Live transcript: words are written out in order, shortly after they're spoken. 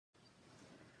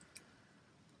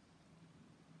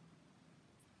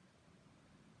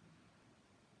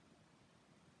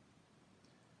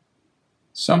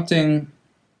Something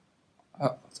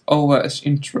always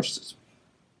interested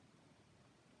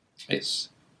me is,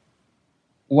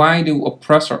 why do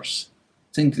oppressors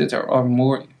think that they are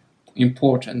more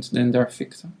important than their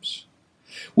victims?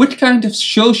 Which kind of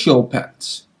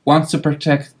sociopath wants to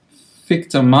protect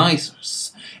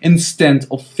victimizers instead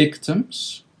of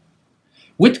victims?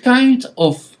 Which kind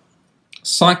of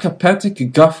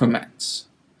psychopathic government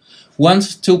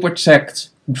wants to protect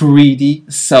greedy,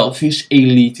 selfish,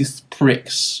 elitist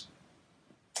pricks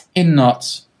and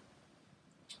not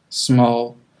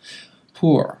small,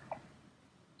 poor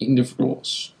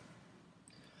individuals?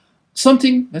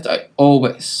 Something that I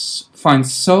always find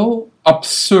so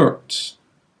absurd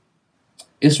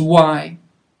is why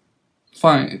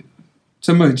the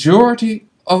majority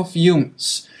of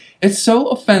humans, it's so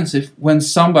offensive when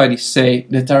somebody say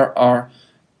that they are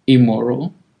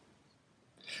immoral,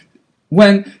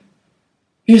 when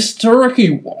historically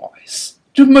wise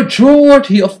the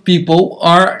majority of people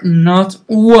are not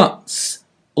once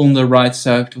on the right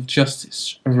side of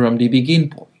justice from the begin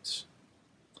point.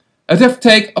 It have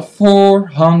taken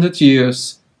 400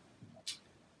 years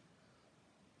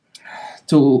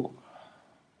to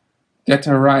get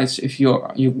the rights if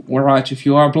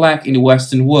you are black in the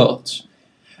Western world.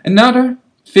 Another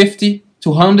 50 to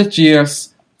 100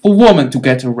 years for women to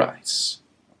get the rights.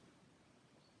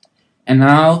 And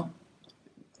now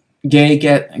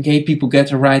gay people get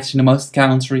the rights in the most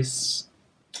countries.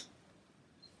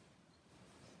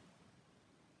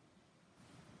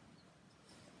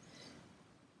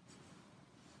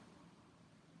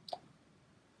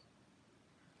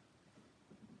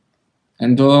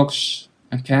 And dogs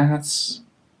and cats.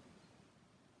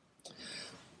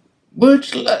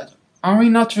 But are we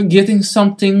not forgetting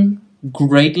something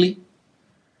greatly?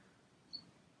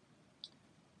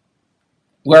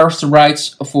 Where's the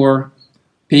rights for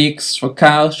pigs, for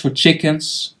cows, for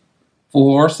chickens,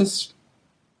 for horses?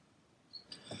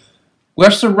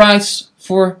 Where's the rights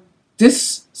for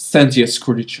this sentient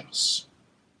creatures?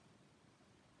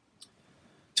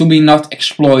 To be not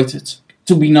exploited,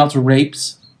 to be not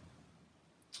raped,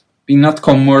 be not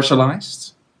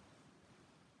commercialized?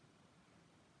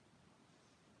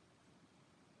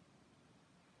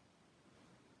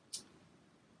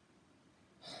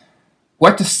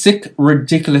 What a sick,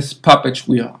 ridiculous puppets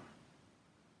we are.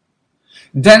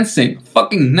 Dancing,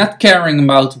 fucking not caring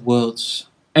about words,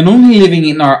 and only living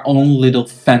in our own little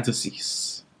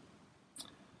fantasies.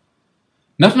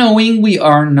 Not knowing we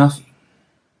are nothing.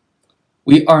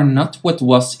 We are not what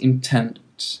was intended.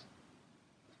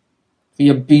 We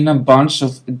have been a bunch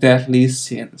of deadly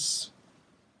sins.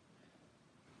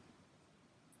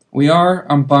 We are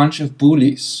a bunch of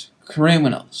bullies,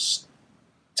 criminals,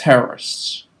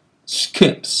 terrorists,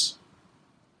 scumps.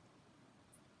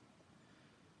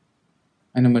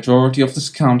 And the majority of the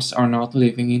scums are not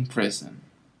living in prison.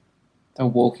 They're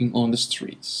walking on the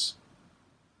streets.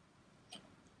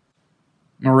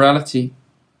 Morality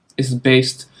is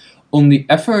based on the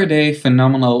everyday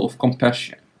phenomenon of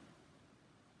compassion,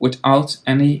 without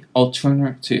any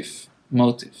alternative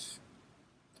motive.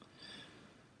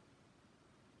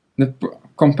 The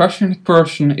compassionate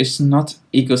person is not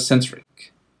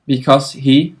egocentric, because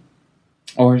he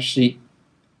or she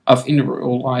have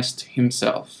individualized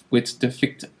himself with the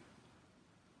victim,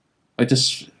 with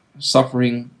the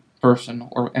suffering person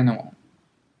or animal.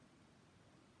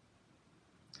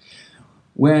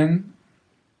 When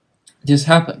this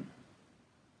happens,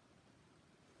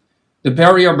 the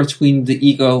barrier between the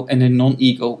ego and the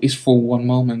non-ego is for one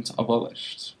moment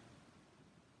abolished.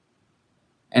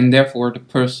 And therefore the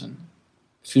person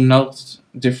feels not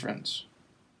different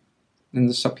than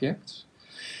the subject.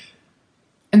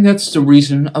 And that's the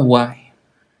reason why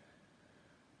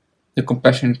the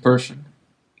compassionate person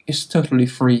is totally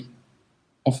free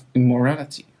of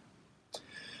immorality.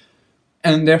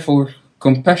 And therefore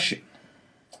compassion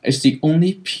is the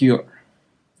only pure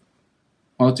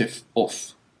motive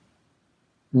of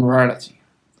morality.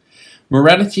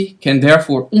 Morality can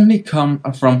therefore only come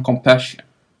from compassion.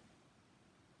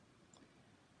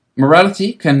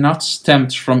 Morality cannot stem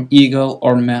from ego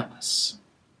or malice.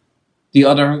 The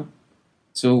other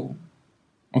two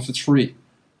of the three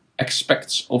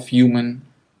aspects of human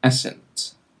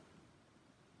essence.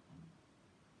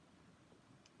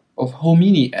 Of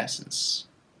homini essence.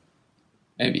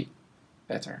 Maybe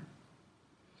better.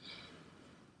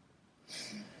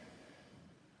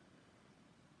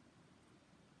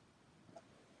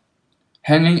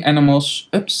 Hanging animals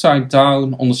upside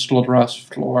down on the slaughterhouse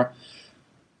floor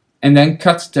and then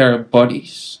cut their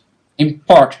bodies in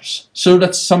parts so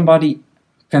that somebody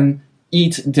can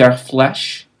eat their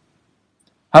flesh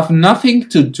have nothing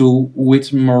to do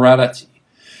with morality.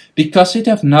 because it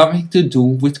has nothing to do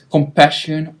with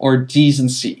compassion or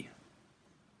decency.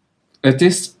 It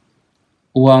is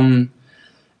one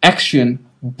action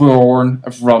born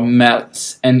from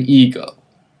malice and ego.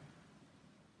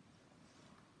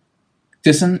 It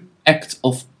is an act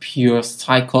of pure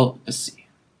psychopathy.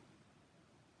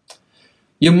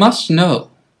 You must know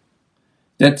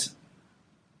that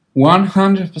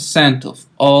 100% of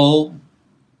all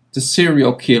the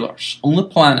serial killers on the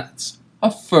planet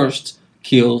are first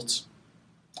killed,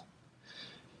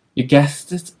 you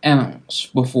guessed it,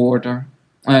 animals before their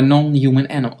non-human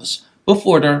animals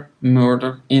before their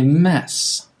murder in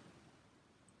mass.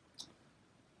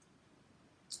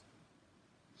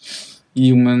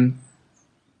 Human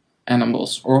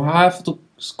animals, or how I have to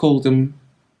call them,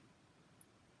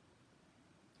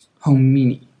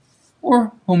 homini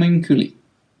or homunculi.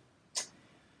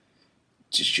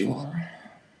 It is your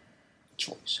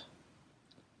choice.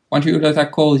 Want you that I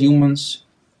call humans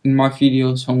in my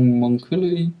videos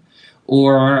homunculi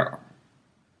or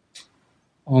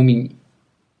homini?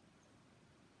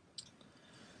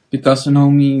 Because an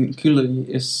homunculi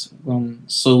is one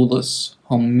soulless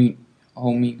homini.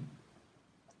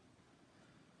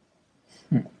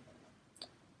 It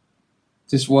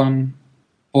is one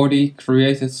body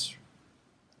created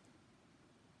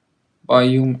by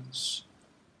humans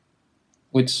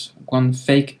with one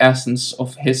fake essence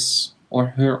of his or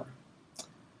her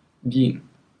being.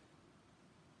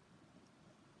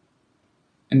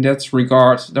 In that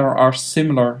regard, they are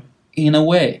similar in a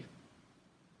way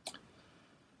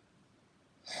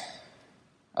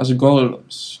as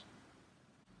golems.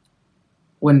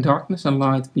 When darkness and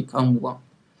light become one,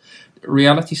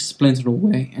 reality splintered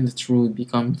away and the truth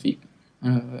become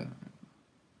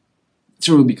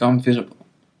visible.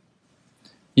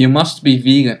 You must be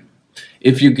vegan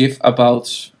if you give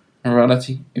about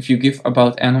morality, if you give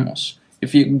about animals,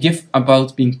 if you give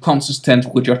about being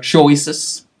consistent with your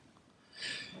choices.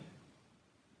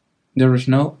 There is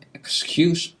no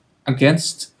excuse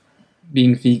against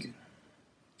being vegan.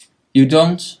 You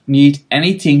don't need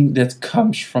anything that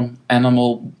comes from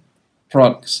animal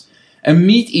products. And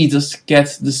meat eaters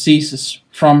get diseases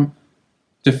from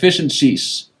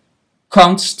deficiencies.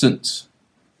 Constant.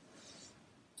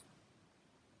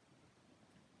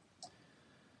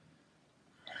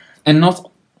 And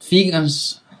not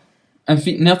vegans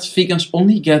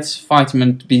only get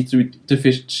vitamin B3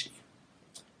 deficiency.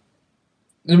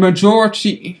 The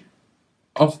majority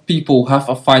of people have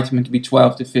a vitamin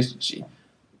B12 deficiency.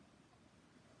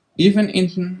 Even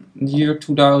in the year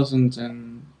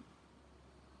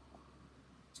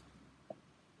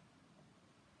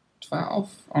 2012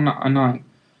 or 9,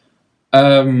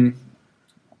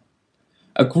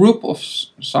 a group of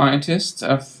scientists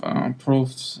have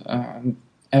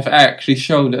have actually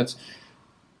shown that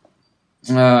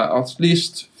at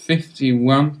least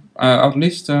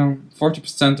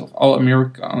 40% of all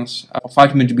Americans have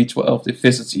vitamin B12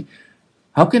 deficiency.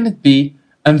 How can it be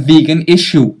a vegan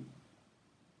issue?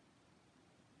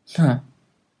 Huh.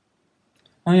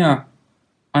 Oh yeah,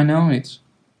 I know it.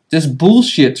 This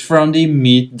bullshit from the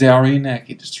meat, dairy, and egg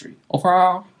industry. Or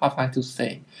how have I to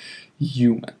say,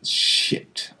 human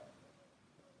shit.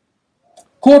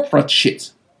 Corporate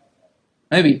shit.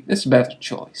 Maybe that's a better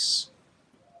choice.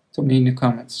 Tell me in the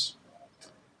comments.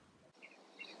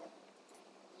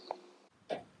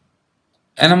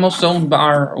 Animals don't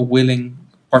are willing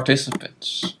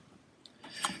participants.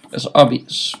 That's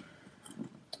obvious.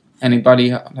 Anybody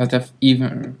that have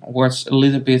even watched a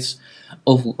little bit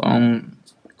of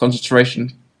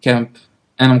concentration camp,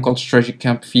 animal concentration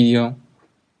camp video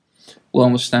will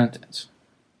understand that.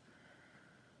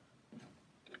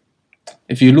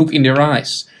 If you look in their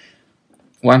eyes,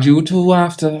 want you to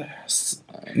have the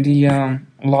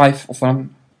life of a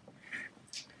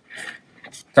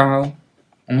cow,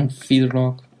 a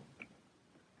feeder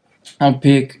a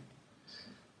pig,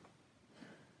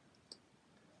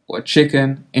 or a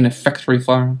chicken in a factory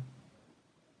farm.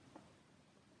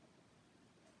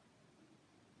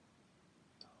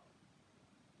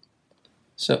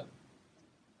 So,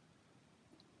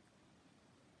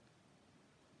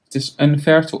 it is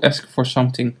unfair to ask for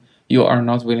something you are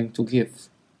not willing to give.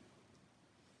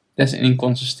 That's an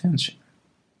inconsistency.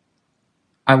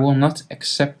 I will not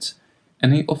accept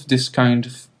any of this kind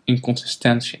of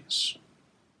inconsistencies.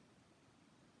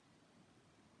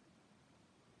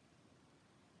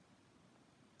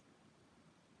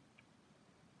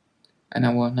 And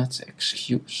I will not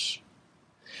excuse.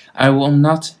 I will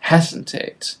not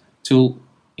hesitate to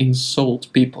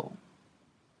insult people.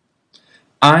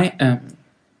 I am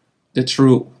the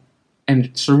true, and the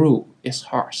true is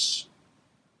harsh.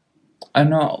 I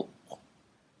know.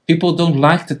 People don't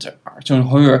like to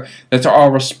hear that they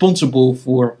are responsible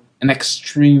for an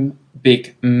extreme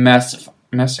big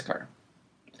massacre.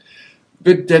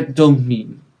 But that don't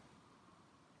mean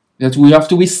that we have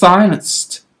to be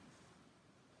silenced.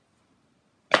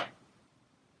 It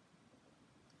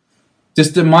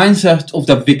is the mindset of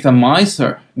the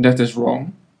victimizer that is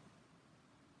wrong,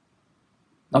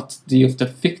 not the of the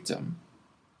victim.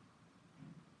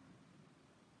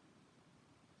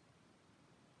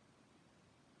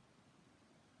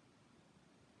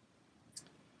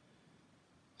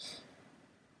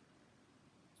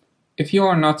 If you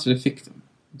are not the victim,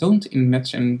 don't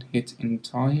imagine it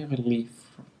entirely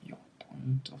from your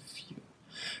point of view.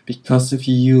 Because if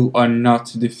you are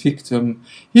not the victim,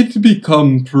 it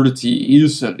becomes pretty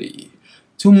easily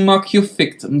to mock your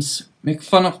victims, make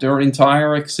fun of their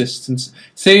entire existence,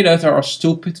 say that they are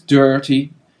stupid,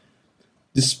 dirty,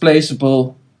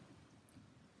 displaceable,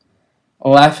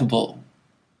 laughable,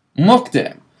 mock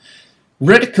them,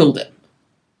 ridicule them,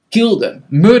 kill them,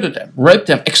 murder them, rape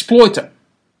them, exploit them.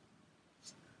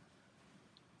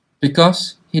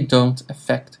 Because it don't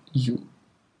affect you.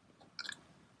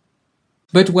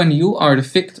 But when you are the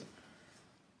victim,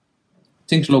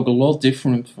 things look a lot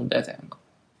different from that angle.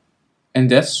 And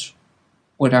that's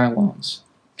what I want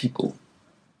people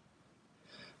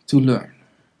to learn,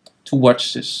 to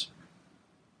watch this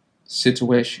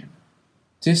situation,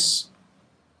 this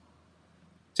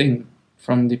thing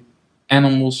from the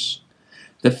animals,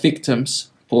 the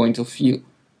victim's point of view.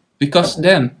 Because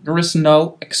then there is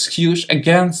no excuse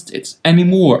against it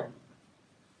anymore.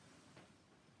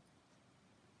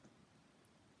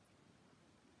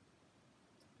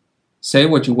 Say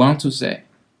what you want to say.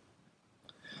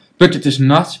 But it is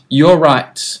not your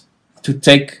right to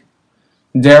take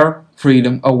their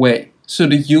freedom away so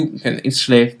that you can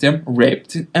enslave them, rape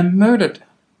them and murder them.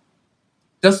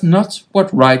 That's not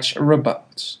what rights are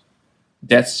about.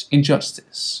 That's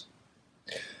injustice.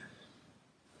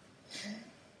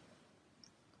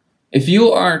 If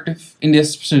you are in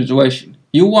this situation,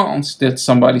 you want that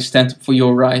somebody stand up for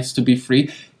your rights to be free.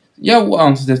 You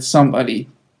want that somebody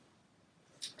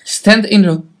stand in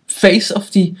the face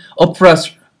of the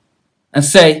oppressor and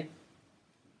say,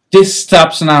 this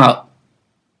stops now.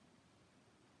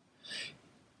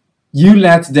 You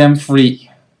let them free.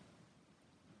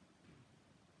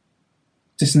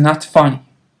 It is not funny.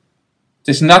 It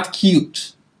is not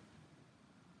cute.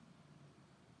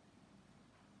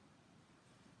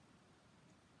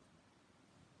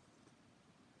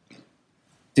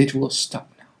 It will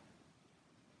stop now.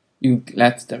 You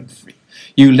let them free.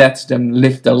 You let them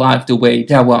live their life the way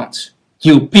they want.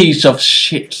 You piece of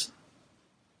shit.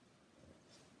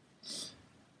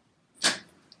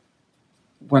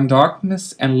 When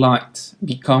darkness and light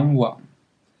become one,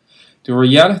 the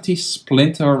realities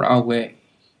splinter away,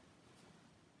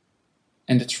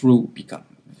 and the truth becomes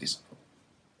visible.